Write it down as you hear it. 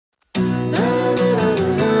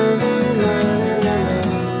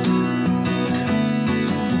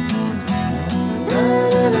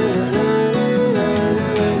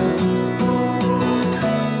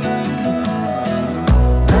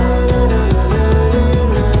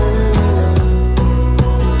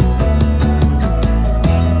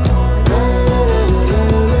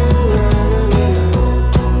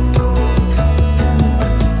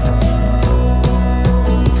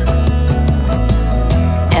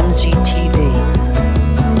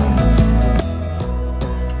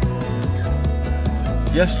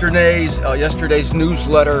Yesterday's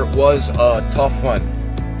newsletter was a tough one.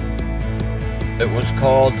 It was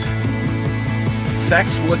called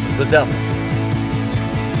Sex with the Devil.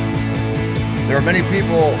 There are many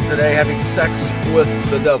people today having sex with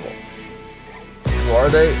the devil. Who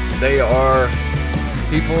are they? They are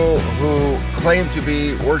people who claim to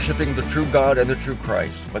be worshiping the true God and the true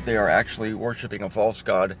Christ, but they are actually worshiping a false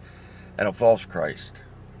God and a false Christ.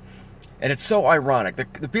 And it's so ironic.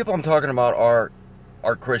 The people I'm talking about are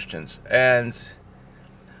Christians. And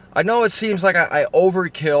I know it seems like I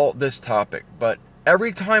overkill this topic, but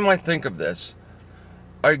every time I think of this,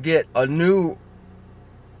 I get a new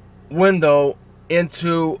window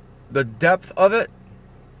into the depth of it,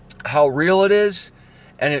 how real it is,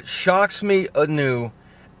 and it shocks me anew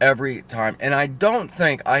every time. And I don't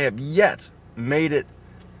think I have yet made it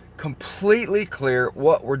completely clear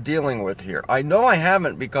what we're dealing with here. I know I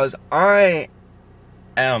haven't, because I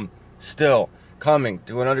am still coming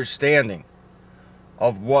to an understanding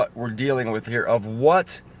of what we're dealing with here, of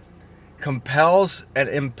what compels and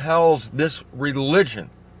impels this religion,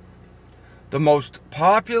 the most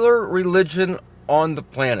popular religion on the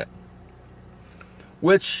planet,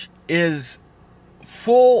 which is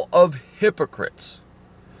full of hypocrites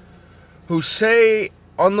who say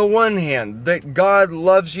on the one hand that God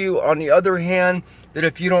loves you, on the other hand that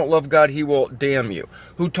if you don't love God, he will damn you,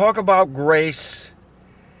 who talk about grace,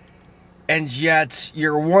 and yet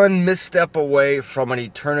you're one misstep away from an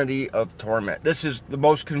eternity of torment. This is the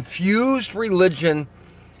most confused religion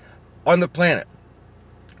on the planet,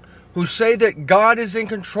 who say that God is in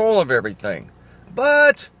control of everything,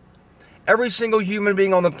 but every single human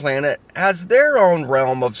being on the planet has their own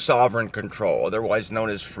realm of sovereign control, otherwise known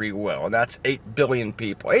as free will, and that's 8 billion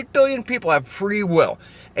people. 8 billion people have free will.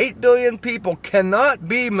 8 billion people cannot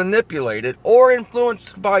be manipulated or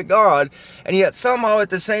influenced by God, and yet somehow at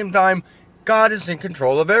the same time, God is in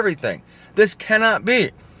control of everything. This cannot be.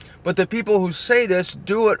 But the people who say this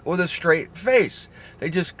do it with a straight face. They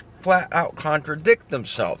just flat out contradict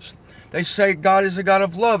themselves. They say God is a God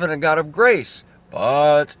of love and a God of grace,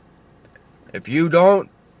 but if you don't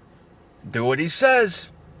do what he says,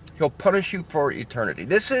 he'll punish you for eternity.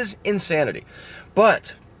 This is insanity.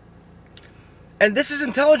 And this is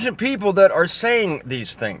intelligent people that are saying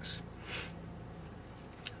these things.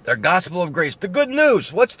 Their gospel of grace. The good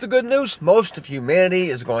news. What's the good news? Most of humanity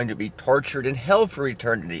is going to be tortured in hell for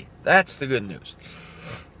eternity. That's the good news.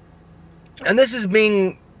 And this is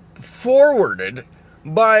being forwarded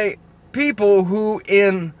by people who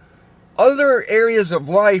in other areas of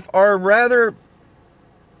life are rather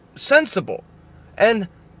sensible and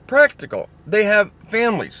practical. They have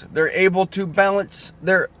families. They're able to balance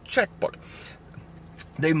their checkbook.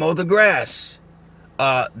 They mow the grass.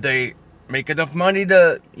 They make enough money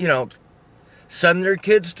to, send their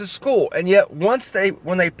kids to school. And yet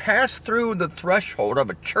when they pass through the threshold of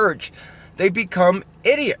a church, they become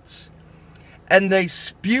idiots. And they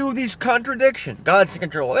spew these contradictions. God's in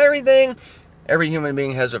control of everything. Every human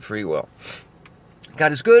being has a free will.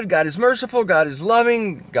 God is good. God is merciful. God is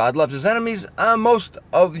loving. God loves his enemies. Most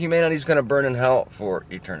of humanity is going to burn in hell for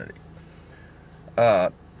eternity.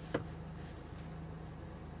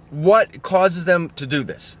 What causes them to do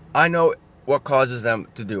this? I know what causes them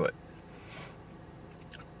to do it.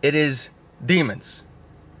 It is demons.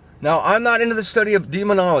 Now, I'm not into the study of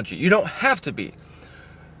demonology. You don't have to be.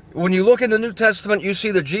 When you look in the New Testament, you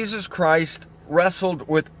see that Jesus Christ wrestled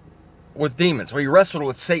with demons. Well, he wrestled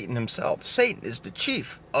with Satan himself. Satan is the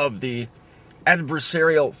chief of the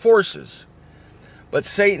adversarial forces. But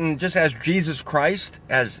Satan, just as Jesus Christ,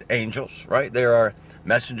 has angels, right? There are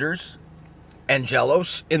messengers,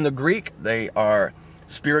 angelos in the Greek. They are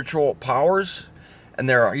spiritual powers, and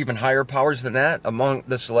there are even higher powers than that among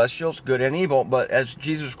the celestials, good and evil. But as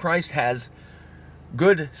Jesus Christ has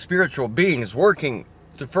good spiritual beings working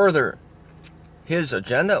to further his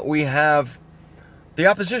agenda, we have the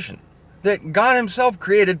opposition that God himself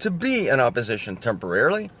created to be an opposition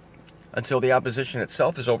temporarily, until the opposition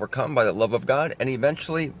itself is overcome by the love of God and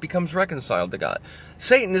eventually becomes reconciled to God.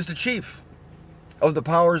 Satan is the chief of the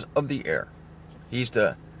powers of the air. He's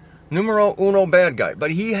the numero uno bad guy,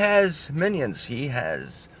 but he has minions, he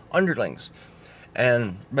has underlings,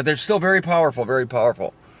 but they're still very powerful, very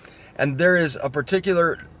powerful. And there is a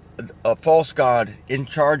particular false god in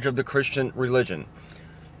charge of the Christian religion.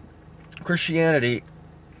 Christianity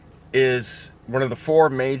is one of the 4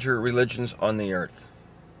 major religions on the earth.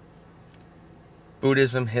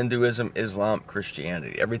 Buddhism, Hinduism, Islam,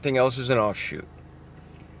 Christianity. Everything else is an offshoot.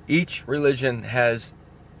 Each religion has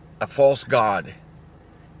a false god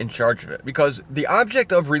in charge of it, because the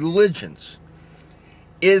object of religions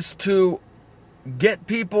is to get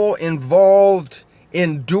people involved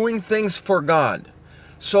in doing things for God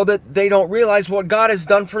so that they don't realize what God has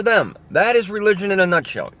done for them. That is religion in a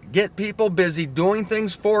nutshell. Get people busy doing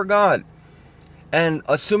things for God and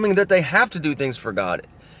assuming that they have to do things for God,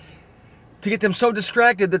 to get them so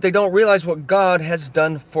distracted that they don't realize what God has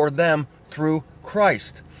done for them through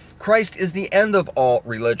Christ. Christ is the end of all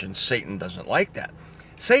religion. Satan doesn't like that.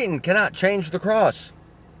 Satan cannot change the cross.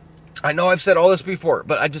 I know I've said all this before,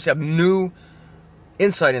 but I just have new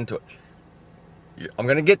insight into it. I'm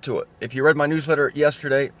going to get to it. If you read my newsletter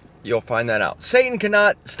yesterday, you'll find that out. Satan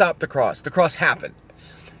cannot stop the cross. The cross happened.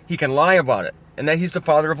 He can lie about it, and that he's the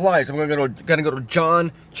father of lies. I'm going to go to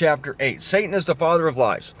John chapter 8. Satan is the father of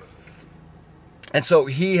lies. And so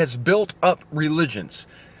he has built up religions,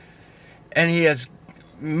 and he has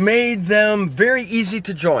made them very easy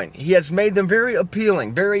to join. He has made them very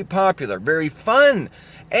appealing, very popular, very fun.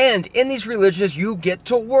 And in these religions, you get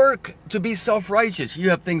to work to be self-righteous. You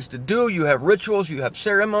have things to do. You have rituals. You have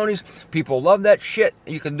ceremonies. People love that shit.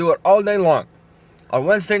 You can do it all day long. On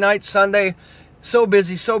Wednesday night, Sunday, so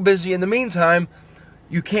busy, so busy. In the meantime,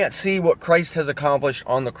 you can't see what Christ has accomplished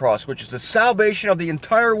on the cross, which is the salvation of the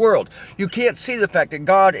entire world. You can't see the fact that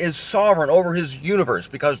God is sovereign over his universe,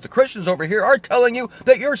 because the Christians over here are telling you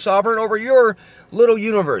that you're sovereign over your little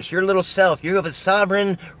universe, your little self. You have a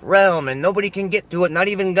sovereign realm and nobody can get to it, not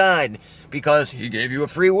even God, because he gave you a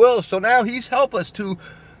free will. So now he's helpless to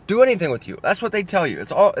do anything with you. That's what they tell you.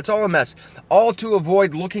 It's all a mess. All to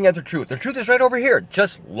avoid looking at the truth. The truth is right over here.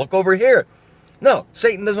 Just look over here. No,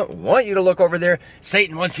 Satan doesn't want you to look over there.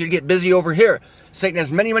 Satan wants you to get busy over here. Satan has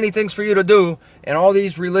many, many things for you to do, and all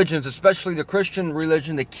these religions, especially the Christian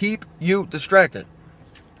religion, they keep you distracted.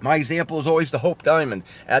 My example is always the Hope Diamond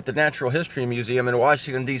at the Natural History Museum in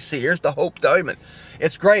Washington, D.C. Here's the Hope Diamond.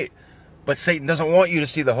 It's great, but Satan doesn't want you to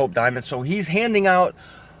see the Hope Diamond, so he's handing out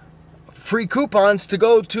free coupons to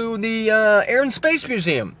go to the Air and Space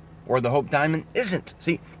Museum, where the Hope Diamond isn't.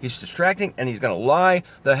 See, he's distracting, and he's going to lie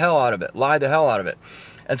the hell out of it. Lie the hell out of it.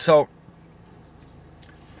 And so,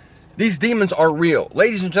 these demons are real.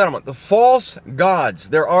 Ladies and gentlemen, the false gods,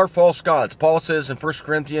 there are false gods. Paul says in 1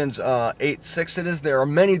 Corinthians 8:6 it is, there are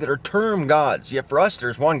many that are termed gods. Yet for us,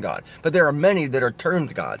 there's one God. But there are many that are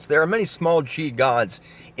termed gods. There are many small g gods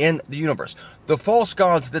in the universe. The false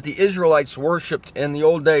gods that the Israelites worshipped in the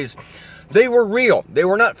old days, they were real. They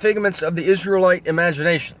were not figments of the Israelite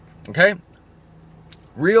imagination. Okay?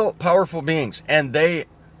 Real, powerful beings. And they,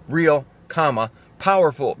 real,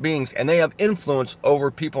 powerful beings. And they have influence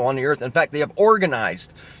over people on the earth. In fact, they have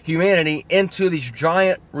organized humanity into these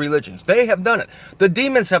giant religions. They have done it. The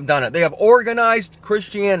demons have done it. They have organized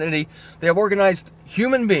Christianity. They have organized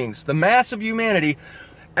human beings, the mass of humanity,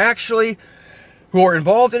 actually, who are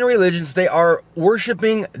involved in religions. They are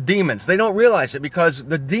worshiping demons. They don't realize it, because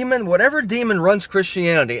the demon, whatever demon runs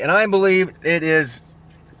Christianity, and I believe it is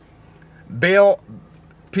Baal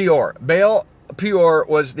Peor. Baal Peor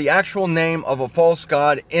was the actual name of a false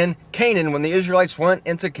god in Canaan when the Israelites went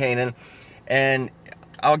into Canaan. And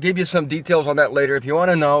I'll give you some details on that later. If you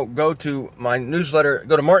want to know, go to my newsletter.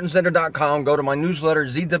 Go to martinzender.com. Go to my newsletter,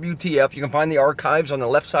 ZWTF. You can find the archives on the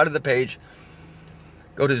left side of the page.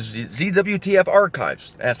 Go to ZWTF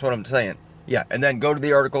archives. That's what I'm saying. Yeah, and then go to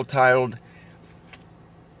the article titled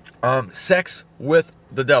Sex with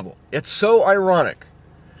the Devil. It's so ironic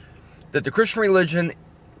that the Christian religion,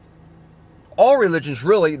 all religions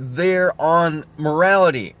really, they're on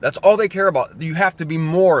morality. That's all they care about. You have to be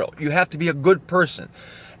moral. You have to be a good person.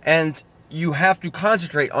 And you have to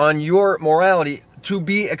concentrate on your morality to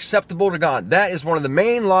be acceptable to God. That is one of the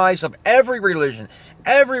main lies of every religion.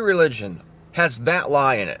 Every religion has that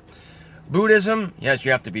lie in it. Buddhism, yes,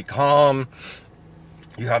 you have to be calm.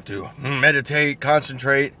 You have to meditate,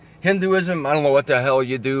 concentrate. Hinduism, I don't know what the hell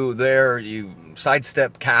you do there. You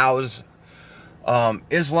sidestep cows.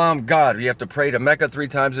 Islam, God, you have to pray to Mecca 3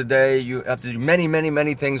 times a day. You have to do many, many,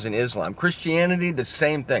 many things in Islam. Christianity, the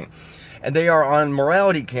same thing. And they are on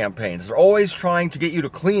morality campaigns. They're always trying to get you to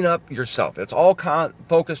clean up yourself. It's all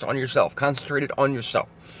focused on yourself, concentrated on yourself.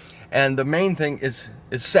 And the main thing is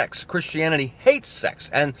sex. Christianity hates sex.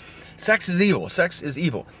 And sex is evil. Sex is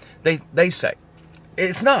evil. They say.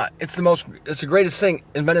 It's not. It's the greatest thing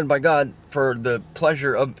invented by God for the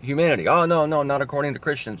pleasure of humanity. Oh, no, not according to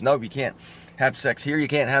Christians. No, you can't have sex here. You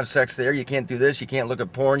can't have sex there. You can't do this. You can't look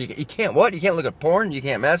at porn. You can't what? You can't look at porn. You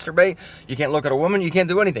can't masturbate. You can't look at a woman. You can't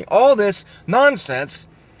do anything. All this nonsense.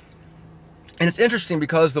 And it's interesting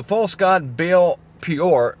because the false god Baal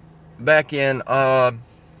Peor, back in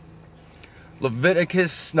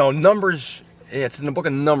Numbers, it's in the book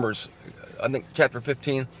of Numbers, I think chapter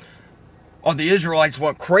 15. Oh, the Israelites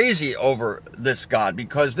went crazy over this god,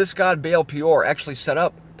 because this god Baal Peor actually set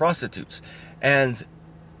up prostitutes. And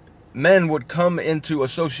men would come into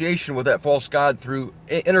association with that false god through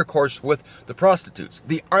intercourse with the prostitutes.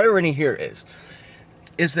 The irony here is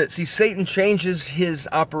that, see, Satan changes his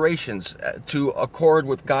operations to accord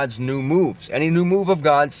with God's new moves. Any new move of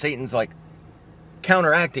God, Satan's like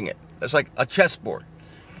counteracting it. It's like a chessboard.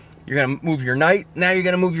 You're going to move your knight, now you're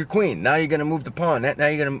going to move your queen. Now you're going to move the pawn, now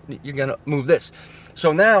you're going to move this.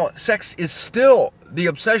 So now sex is still the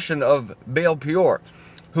obsession of Baal Peor,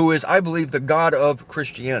 who is, I believe, the god of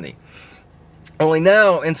Christianity. Only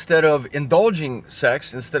now, instead of indulging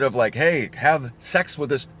sex, instead of like, hey, have sex with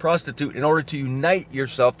this prostitute in order to unite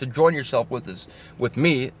yourself, to join yourself with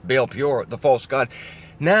me, Baal Peor, the false god,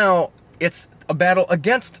 now it's a battle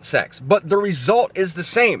against sex. But the result is the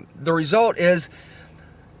same. The result is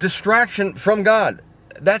distraction from God.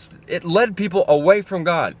 It led people away from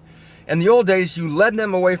God. In the old days, you led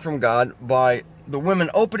them away from God by the women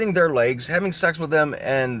opening their legs, having sex with them,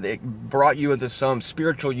 and it brought you into some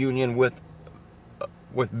spiritual union with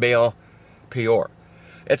Baal Peor.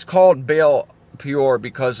 It's called Baal Peor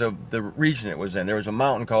because of the region it was in. There was a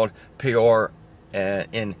mountain called Peor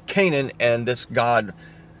in Canaan, and this god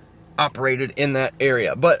operated in that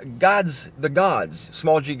area. But the gods,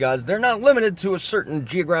 small g gods, they're not limited to a certain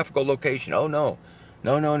geographical location. Oh no.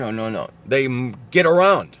 No. They get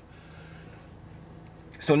around.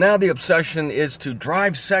 So now the obsession is to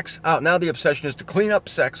drive sex out. Now the obsession is to clean up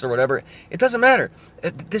sex or whatever. It doesn't matter.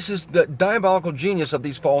 This is the diabolical genius of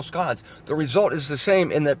these false gods. The result is the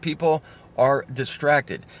same in that people are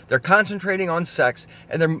distracted. They're concentrating on sex,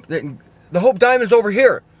 and the Hope Diamond's over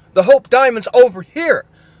here. The Hope Diamond's over here.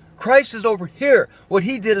 Christ is over here. What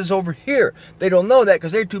he did is over here. They don't know that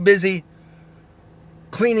because they're too busy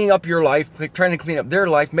cleaning up your life, trying to clean up their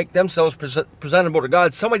life, make themselves presentable to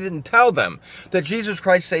God. Somebody didn't tell them that Jesus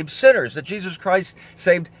Christ saved sinners, that Jesus Christ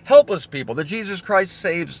saved helpless people, that Jesus Christ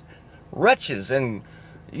saves wretches, and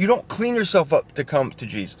you don't clean yourself up to come to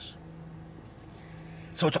Jesus.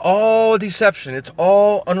 So it's all deception, it's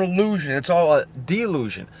all an illusion, it's all a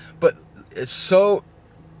delusion, but it's so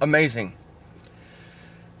amazing.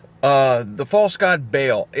 The false god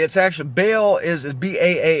Baal. It's actually, Baal is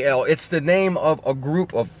B-A-A-L. It's the name of a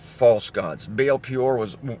group of false gods. Baal Peor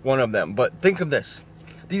was one of them. But think of this.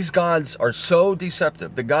 These gods are so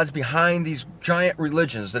deceptive. The gods behind these giant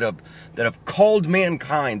religions that have culled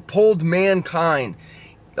mankind, pulled mankind,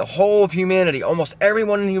 the whole of humanity, almost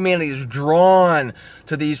everyone in humanity is drawn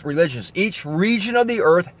to these religions. Each region of the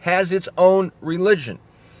earth has its own religion.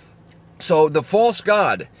 So the false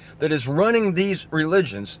god that is running these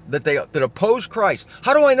religions that oppose Christ.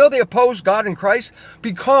 How do I know they oppose God and Christ?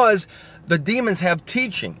 Because the demons have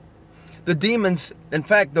teaching. The demons, in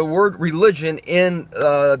fact, the word religion in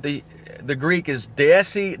the Greek is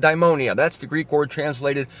deisi daimonia. That's the Greek word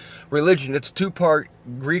translated religion. It's a two-part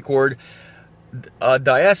Greek word.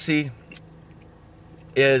 Deisi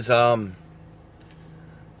is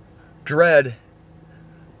dread.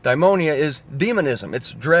 Daimonia is demonism.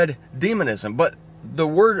 It's dread demonism. But the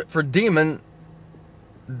word for demon,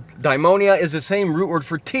 daimonia, is the same root word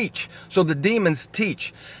for teach. So the demons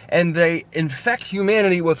teach, and they infect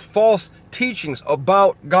humanity with false teachings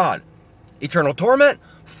about God. Eternal torment,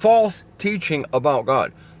 false teaching about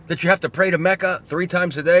God. That you have to pray to Mecca 3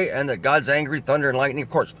 times a day, and that God's angry, thunder and lightning. Of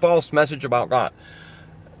course, false message about God.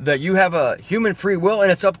 That you have a human free will,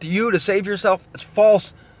 and it's up to you to save yourself. It's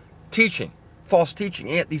false teaching. False teaching.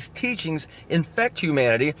 Yet these teachings infect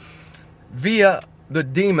humanity via the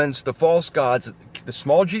demons, the false gods, the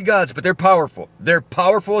small g gods, but they're powerful. They're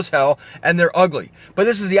powerful as hell, and they're ugly. But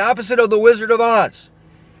this is the opposite of the Wizard of Oz.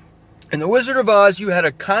 In the Wizard of Oz, you had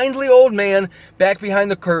a kindly old man back behind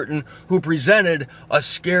the curtain who presented a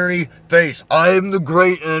scary face. I am the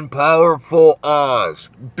great and powerful Oz.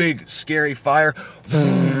 Big, scary fire.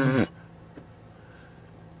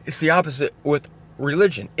 It's the opposite with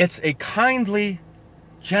religion. It's a kindly,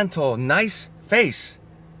 gentle, nice face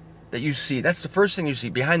that you see. That's the first thing you see.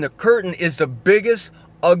 Behind the curtain is the biggest,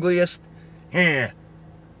 ugliest,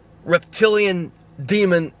 reptilian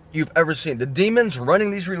demon you've ever seen. The demons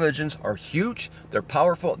running these religions are huge, they're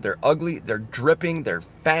powerful, they're ugly, they're dripping, they're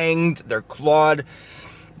fanged, they're clawed,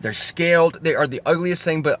 they're scaled. They are the ugliest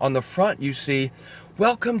thing, but on the front you see,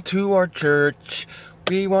 welcome to our church.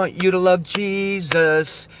 We want you to love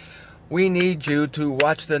Jesus. We need you to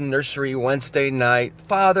watch the nursery Wednesday night.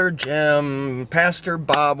 Father Jim, Pastor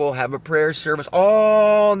Bob will have a prayer service.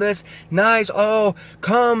 All this nice. Oh,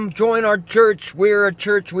 come join our church. We're a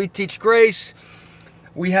church. We teach grace.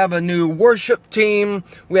 We have a new worship team.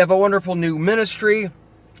 We have a wonderful new ministry.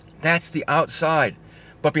 That's the outside.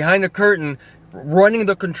 But behind the curtain, running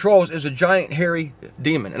the controls is a giant hairy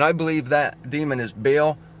demon. And I believe that demon is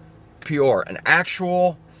Baal Peor, an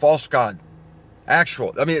actual false god.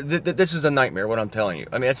 Actual. I mean, this is a nightmare, what I'm telling you.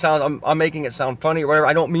 I mean, it sounds, I'm making it sound funny or whatever.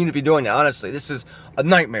 I don't mean to be doing that, honestly. This is a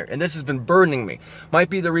nightmare, and this has been burdening me. Might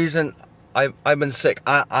be the reason I've been sick.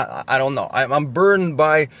 I don't know. I'm burdened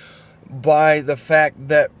by the fact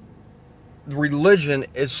that religion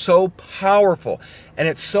is so powerful, and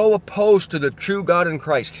it's so opposed to the true God in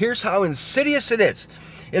Christ. Here's how insidious it is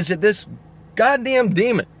that this goddamn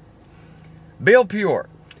demon, Baal Peor,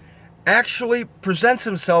 actually presents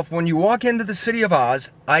himself when you walk into the city of Oz,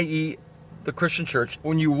 i.e. the Christian church.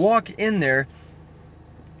 When you walk in there,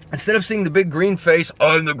 instead of seeing the big green face,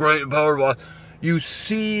 I'm the great and powerful, you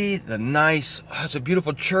see the nice, oh, it's a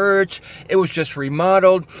beautiful church, it was just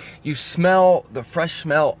remodeled, you smell the fresh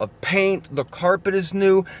smell of paint, the carpet is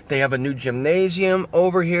new, they have a new gymnasium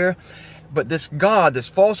over here. But this God, this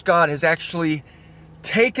false God, has actually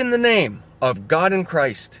taken the name of God in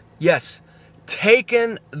Christ. Yes,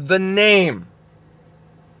 taken the name.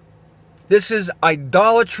 This is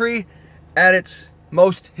idolatry at its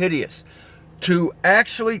most hideous. To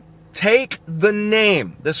actually take the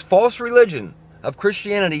name, this false religion of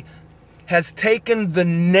Christianity has taken the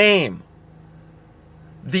name,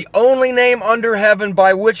 the only name under heaven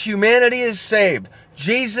by which humanity is saved,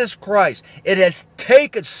 Jesus Christ. It has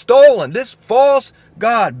stolen, this false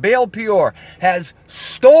God, Baal Peor, has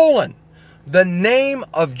stolen the name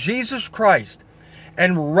of Jesus Christ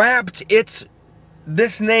and wrapped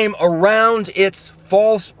this name around its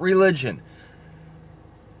false religion.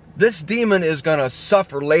 This demon is going to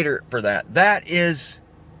suffer later for that. That is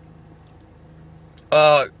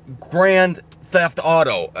grand theft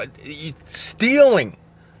auto. Stealing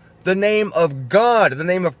the name of God, the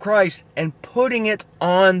name of Christ, and putting it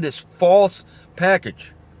on this false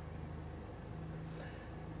package.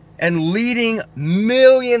 And leading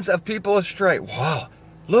millions of people astray. Wow,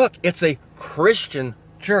 look, it's a Christian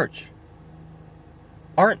church.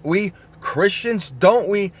 Aren't we Christians? Don't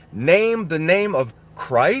we name the name of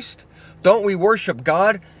Christ? Don't we worship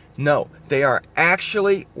God? No, they are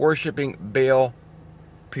actually worshiping Baal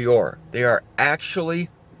Peor. They are actually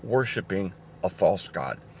worshiping a false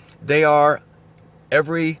god. They are,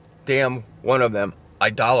 every damn one of them,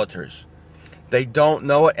 idolaters. They don't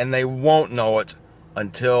know it, and they won't know it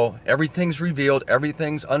until everything's revealed,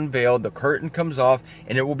 everything's unveiled, the curtain comes off,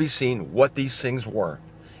 and it will be seen what these things were.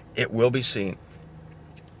 It will be seen.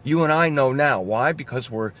 You and I know now. Why? Because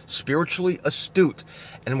we're spiritually astute,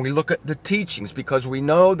 and we look at the teachings, because we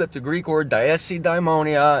know that the Greek word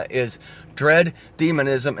daimonia is dread,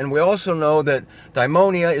 demonism, and we also know that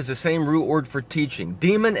daimonia is the same root word for teaching.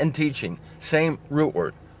 Demon and teaching, same root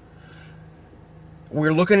word.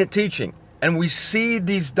 We're looking at teaching, and we see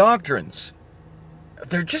these doctrines.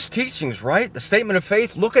 They're just teachings, right? The statement of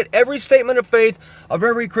faith. Look at every statement of faith of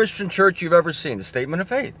every Christian church you've ever seen. The statement of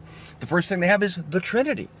faith. The first thing they have is the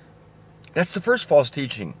Trinity. That's the first false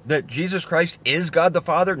teaching. That Jesus Christ is God the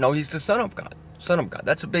Father. No, he's the Son of God. Son of God.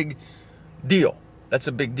 That's a big deal. That's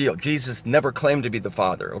a big deal. Jesus never claimed to be the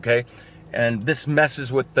Father, okay? And this messes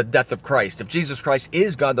with the death of Christ. If Jesus Christ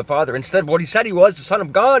is God the Father, instead of what he said he was, the Son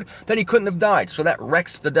of God, then he couldn't have died. So that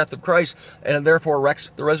wrecks the death of Christ, and therefore wrecks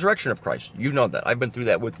the resurrection of Christ. You know that. I've been through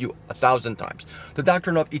that with you 1,000 times. The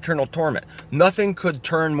doctrine of eternal torment. Nothing could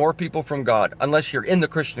turn more people from God unless you're in the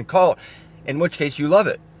Christian cult, in which case you love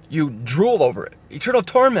it. You drool over it. Eternal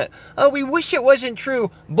torment. Oh, we wish it wasn't true.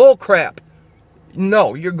 Bull crap.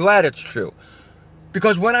 No, you're glad it's true.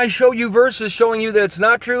 Because when I show you verses showing you that it's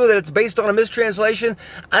not true, that it's based on a mistranslation,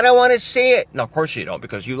 I don't want to see it. No, of course you don't,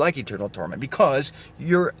 because you like eternal torment, because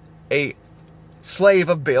you're a slave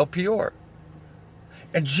of Baal Peor.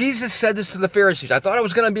 And Jesus said this to the Pharisees. I thought I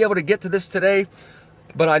was going to be able to get to this today,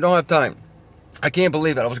 but I don't have time. I can't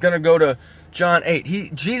believe it. I was going to go to John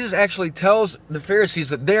 8. Jesus actually tells the Pharisees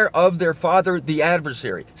that they're of their father, the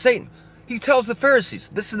adversary, Satan. He tells the Pharisees,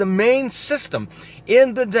 this is the main system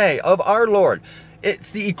in the day of our Lord.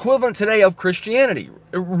 It's the equivalent today of Christianity.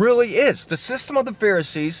 It really is. The system of the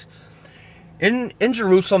Pharisees in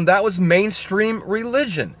Jerusalem, that was mainstream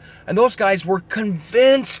religion. And those guys were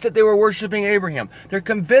convinced that they were worshiping Abraham. They're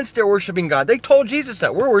convinced they're worshiping God. They told Jesus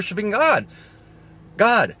that we're worshiping God.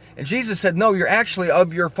 God. And Jesus said, no, you're actually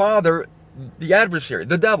of your father, the adversary,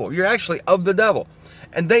 the devil. You're actually of the devil.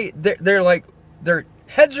 And they're like, their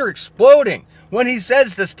heads are exploding when he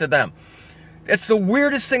says this to them. It's the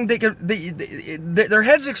weirdest thing they could. Their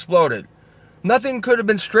heads exploded. Nothing could have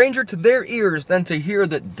been stranger to their ears than to hear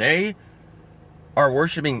that they are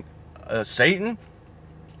worshiping Satan.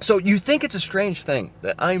 So you think it's a strange thing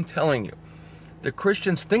that I'm telling you. The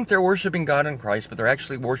Christians think they're worshiping God in Christ, but they're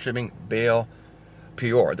actually worshiping Baal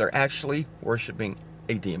Peor. They're actually worshiping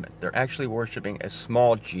a demon. They're actually worshiping a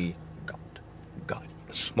small g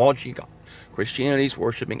the small g God. Christianity is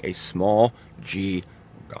worshiping a small g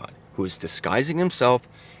God who is disguising himself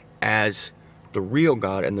as the real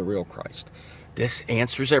God and the real Christ. This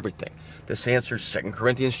answers everything. This answers 2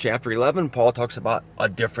 Corinthians chapter 11. Paul talks about a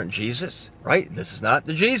different Jesus, right? This is not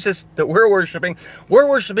the Jesus that we're worshiping. We're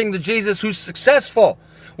worshiping the Jesus who's successful.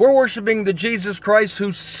 We're worshiping the Jesus Christ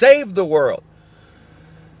who saved the world,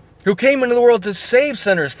 who came into the world to save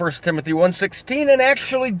sinners, 1 Timothy 1:16, and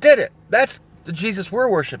actually did it. That's the Jesus we're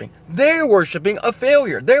worshiping. They're worshiping a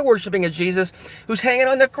failure. They're worshiping a Jesus who's hanging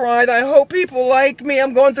on the cross. I hope people like me.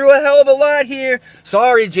 I'm going through a hell of a lot here.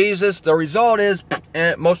 Sorry, Jesus. The result is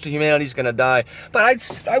most of humanity's going to die. But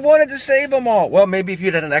I wanted to save them all. Well, maybe if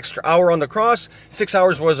you'd had an extra hour on the cross, 6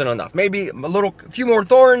 hours wasn't enough. Maybe a few more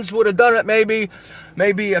thorns would have done it. Maybe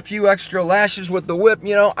a few extra lashes with the whip.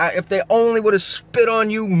 You know, if they only would have spit on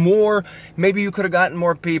you more, maybe you could have gotten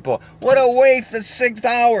more people. What a waste of 6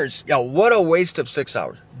 hours. Yeah, what a waste of 6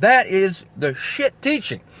 hours. That is the shit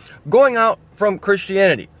teaching going out from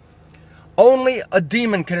Christianity. Only a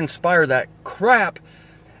demon can inspire that crap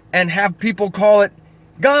and have people call it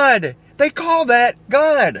God. They call that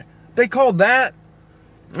God. They call that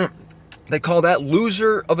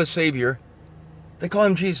loser of a savior, they call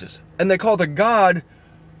him Jesus. And they call the God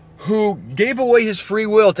who gave away his free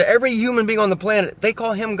will to every human being on the planet, they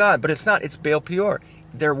call him God. But it's not. It's Baal Peor.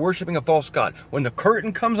 They're worshiping a false God. When the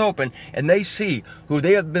curtain comes open and they see who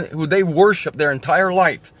they worship their entire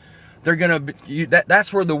life, they're gonna be,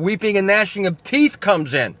 that's where the weeping and gnashing of teeth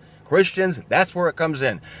comes in. Christians, that's where it comes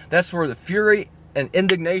in. That's where the fury and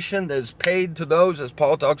indignation that is paid to those, as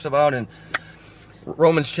Paul talks about in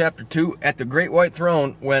Romans chapter 2, at the great white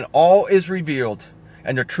throne, when all is revealed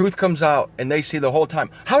and the truth comes out and they see the whole time.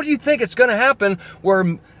 How do you think it's going to happen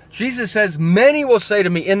where Jesus says, many will say to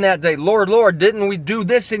me in that day, Lord, Lord, didn't we do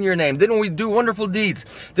this in your name? Didn't we do wonderful deeds?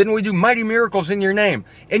 Didn't we do mighty miracles in your name?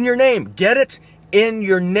 In your name. Get it? In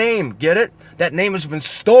your name. Get it? That name has been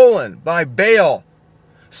stolen by Baal.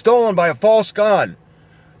 Stolen by a false god.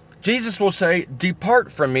 Jesus will say,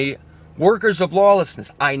 depart from me, workers of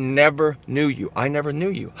lawlessness. I never knew you. I never knew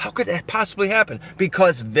you. How could that possibly happen?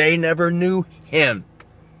 Because they never knew him.